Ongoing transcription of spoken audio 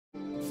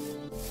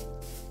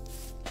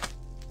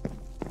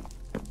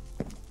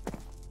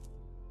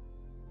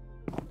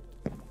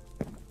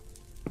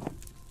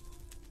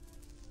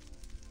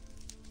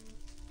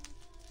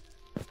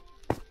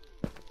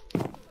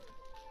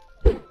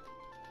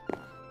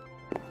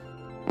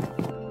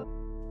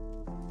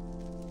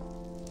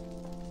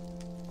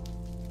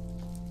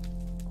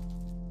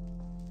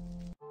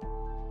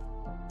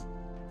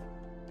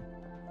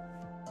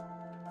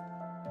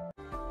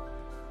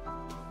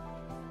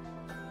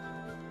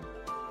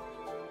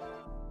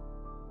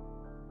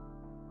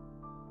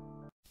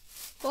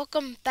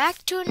Welcome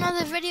back to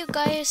another video,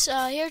 guys.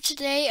 Here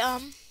today,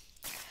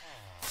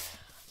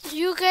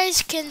 you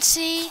guys can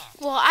see,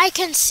 well, I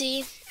can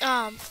see,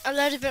 a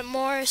little bit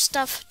more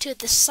stuff to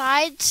the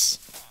sides,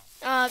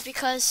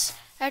 because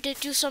I had to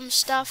do some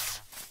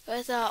stuff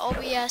with,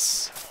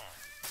 OBS,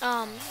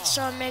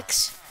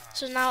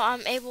 so now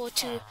I'm able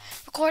to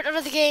record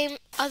other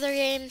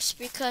games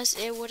because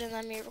it wouldn't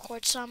let me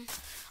record some.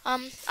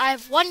 I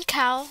have one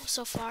cow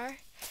so far.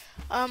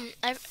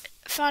 I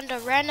found a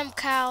random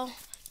cow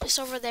just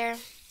over there.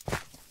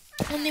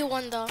 Only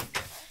one though,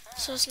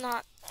 so it's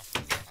not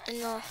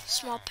in a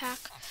small pack.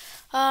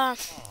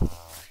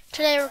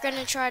 Today we're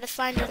gonna try to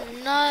find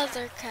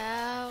another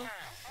cow.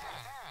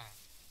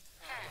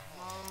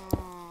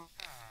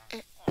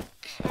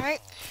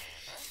 Alright,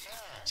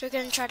 so we're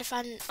gonna try to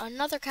find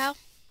another cow.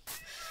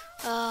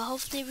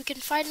 Hopefully we can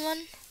find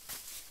one.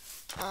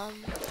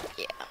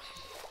 Yeah.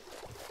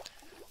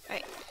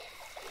 Right.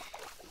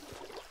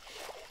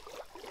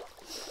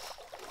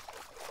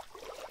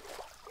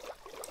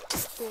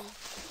 Boom.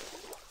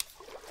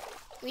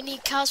 We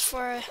need cows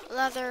for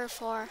leather,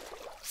 for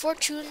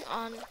fortune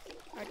on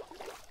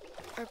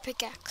our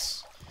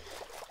pickaxe,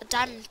 a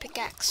diamond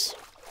pickaxe.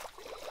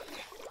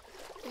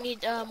 We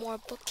need more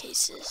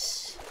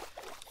bookcases.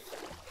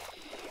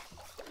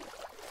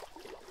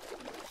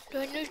 Do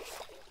I need?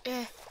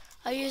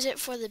 I'll use it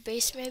for the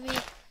base, maybe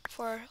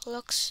for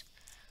looks.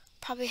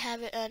 Probably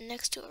have it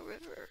next to a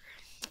river.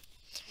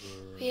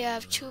 We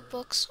have 2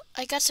 books.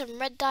 I got some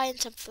red dye and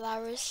some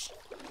flowers.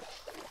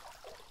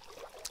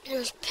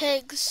 There's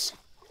pigs.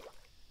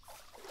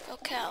 No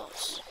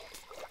cows.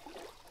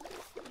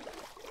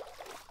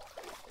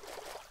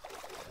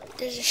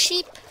 There's a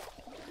sheep.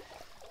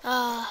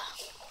 I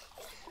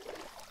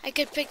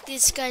could pick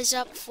these guys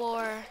up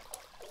for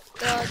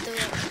the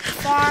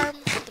farm,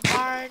 the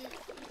barn,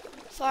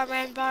 farm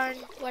and barn,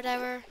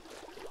 whatever.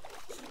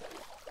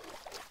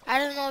 I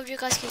don't know if you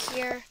guys can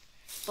hear,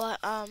 but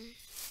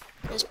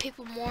there's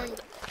people mowing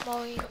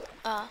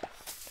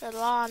the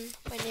lawn,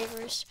 my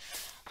neighbors.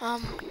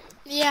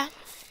 Yeah.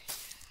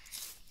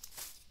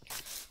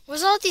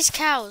 Where's all these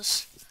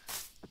cows?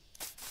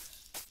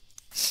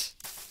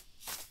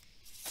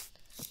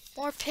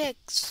 More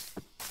pigs.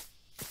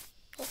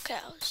 No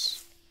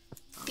cows.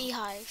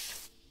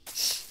 Beehive.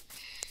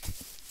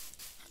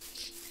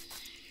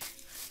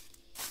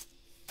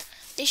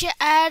 They should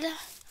add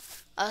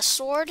a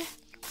sword.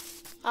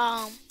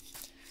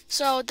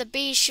 So the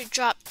bees should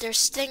drop their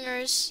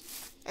stingers,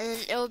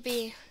 and it will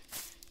be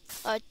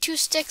 2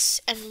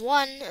 sticks and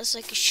 1 is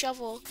like a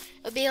shovel.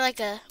 It'll be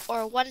like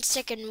or 1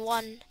 stick and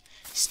 1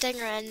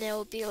 stinger, and it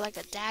will be like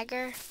a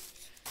dagger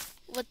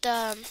with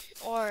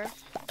or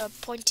a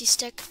pointy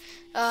stick.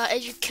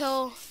 If you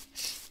kill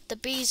the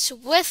bees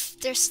with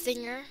their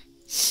stinger,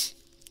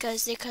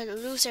 because they could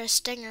lose their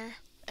stinger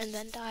and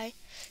then die.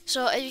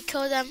 So if you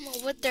kill them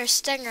with their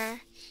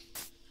stinger,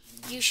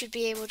 you should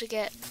be able to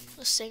get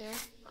a stinger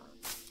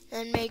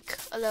and make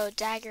a little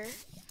dagger.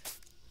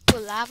 Ooh,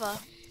 lava.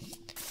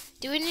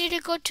 Do we need to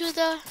go to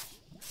the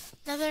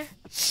nether?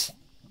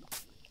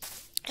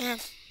 Yeah.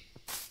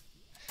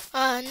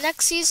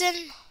 Next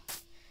season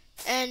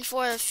and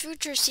for the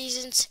future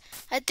seasons,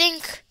 I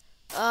think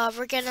what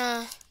we're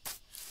gonna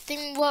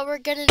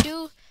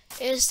do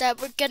is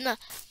that we're gonna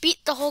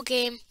beat the whole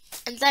game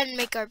and then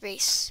make our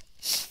base.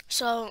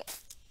 So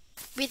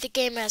beat the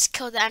game as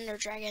kill the Ender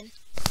Dragon.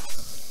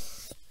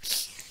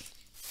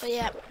 But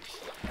yeah.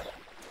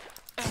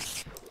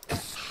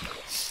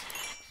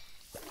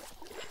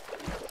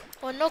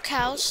 Well, no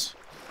cows.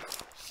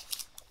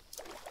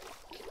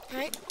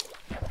 Right?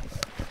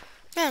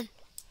 Man.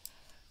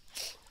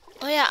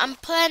 Oh yeah, I'm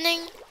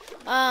planning,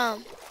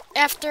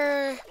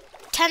 after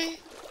 10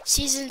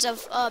 seasons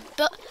of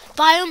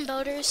Biome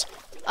Builders,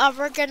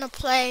 we're gonna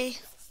play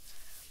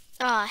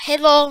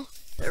Halo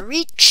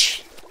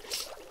Reach,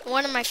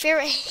 one of my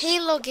favorite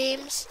Halo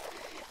games.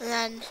 And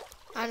then,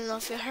 I don't know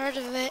if you heard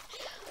of it,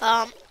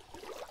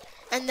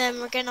 and then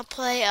we're gonna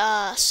play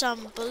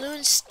some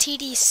Balloons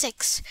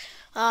TD6.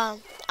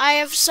 I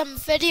have some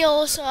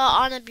videos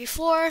on it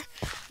before,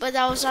 but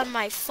that was on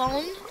my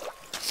phone.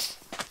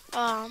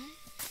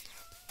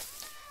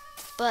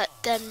 But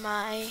then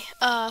my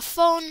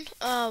phone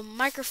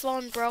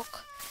microphone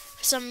broke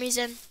for some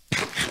reason.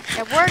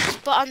 It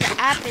worked, but on the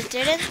app it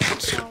didn't.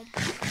 So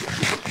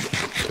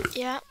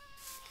yeah.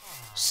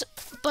 So,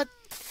 but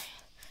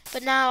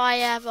now I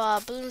have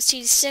Balloons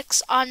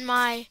TD6 on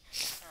my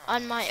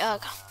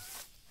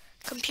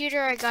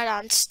computer. I got it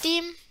on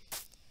Steam.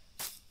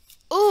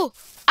 Ooh,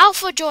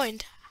 Alpha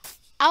joined.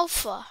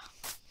 Alpha.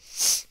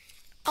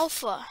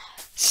 Alpha.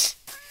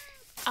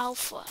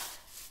 Alpha.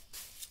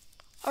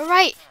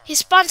 Alright, he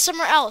spawned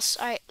somewhere else.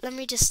 Alright, let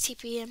me just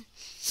TP him.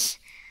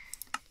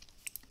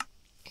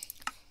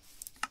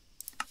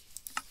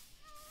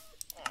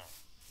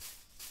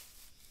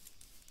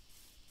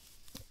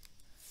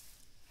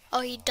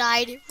 Oh, he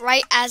died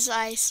right as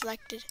I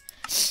selected.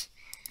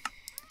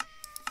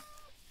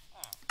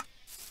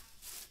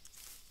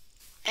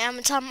 And I'm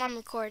gonna tell him I'm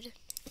recorded.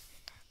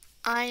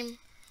 I'm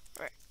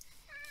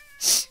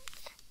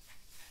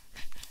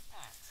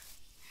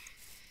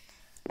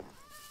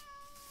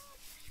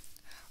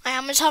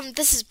gonna tell him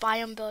this is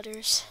Biome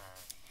Builders.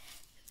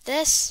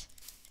 This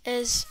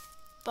is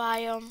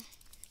Biome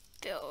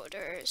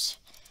Builders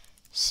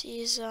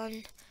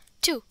Season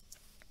 2.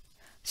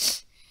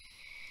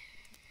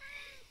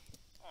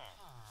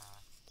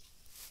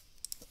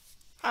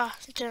 Ah,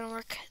 it didn't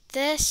work.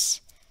 This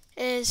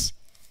is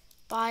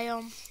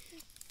Biome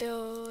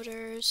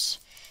Builders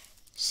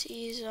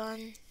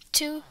Season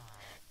 2.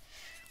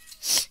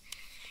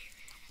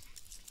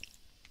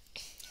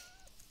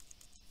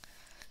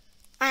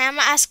 I'm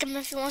gonna ask him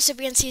if he wants to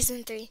be in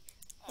Season 3.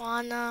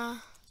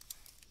 Wanna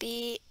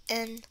be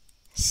in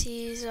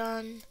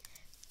Season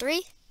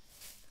 3?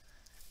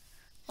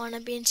 Wanna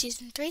be in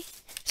Season 3?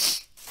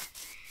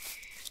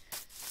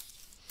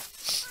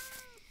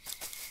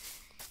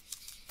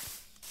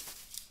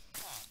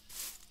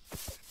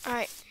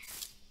 Alright.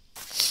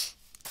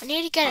 I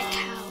need to get a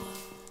cow.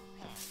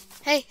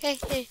 Hey, hey,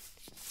 hey.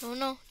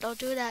 No, don't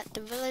do that.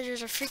 The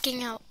villagers are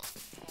freaking out.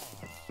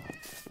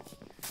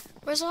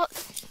 Where's all...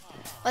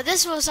 Well,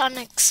 this was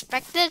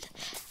unexpected.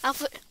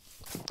 Alpha...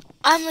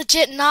 I'm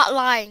legit not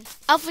lying.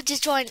 Alpha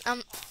just joined,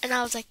 and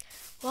I was like,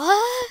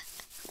 what?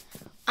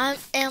 I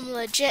am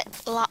legit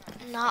not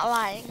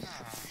lying.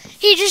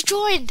 He just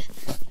joined.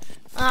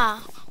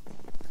 Ah.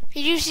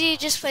 He usually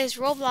just plays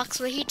Roblox,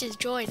 but he just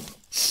joined.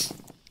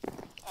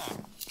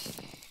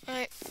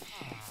 Alright.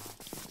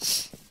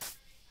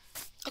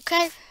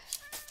 Okay.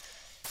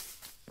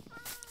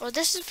 Well,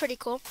 this is pretty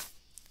cool.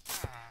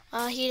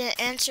 He didn't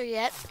answer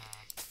yet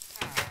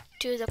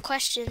to the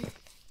question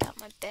about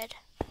my bed.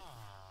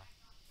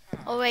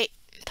 Oh wait,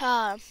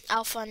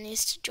 Alpha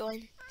needs to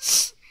join.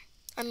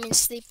 I mean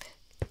sleep.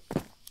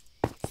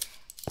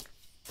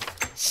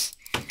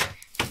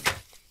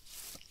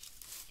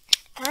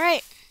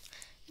 Alright.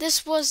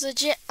 This was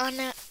legit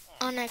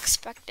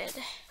unexpected.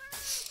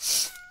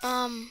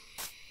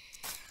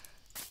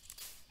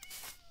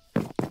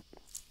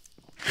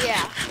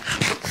 Yeah.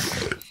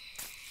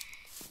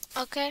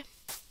 Okay.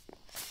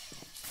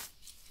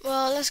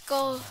 Well, let's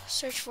go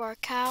search for a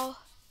cow.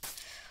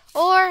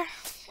 Or,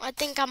 I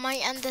think I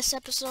might end this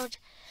episode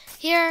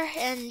here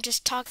and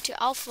just talk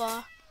to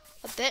Alpha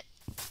a bit.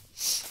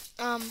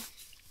 I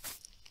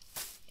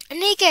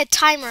need to get a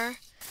timer,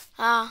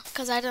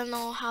 cause I don't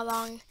know how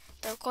long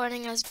the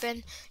recording has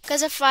been.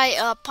 Cause if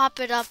I pop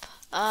it up,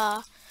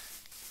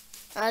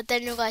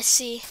 then you guys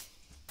see.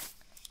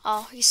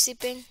 Oh, he's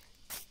sleeping.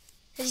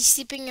 Is he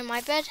sleeping in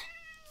my bed?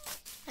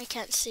 I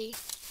can't see.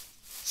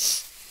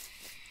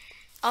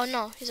 Oh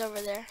no, he's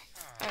over there.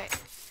 Alright.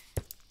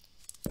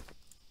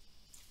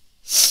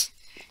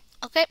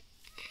 Okay.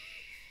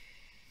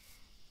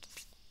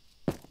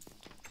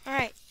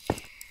 Alright.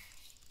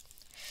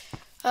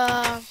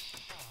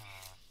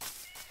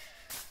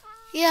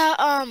 Yeah,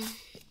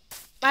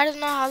 I don't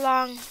know how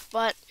long,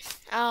 but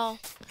I'll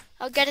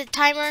get a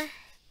timer.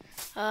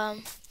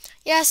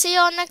 Yeah, see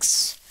y'all in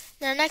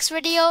the next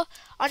video.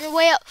 On your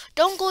way up,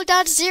 don't go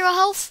down to 0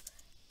 health.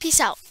 Peace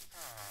out.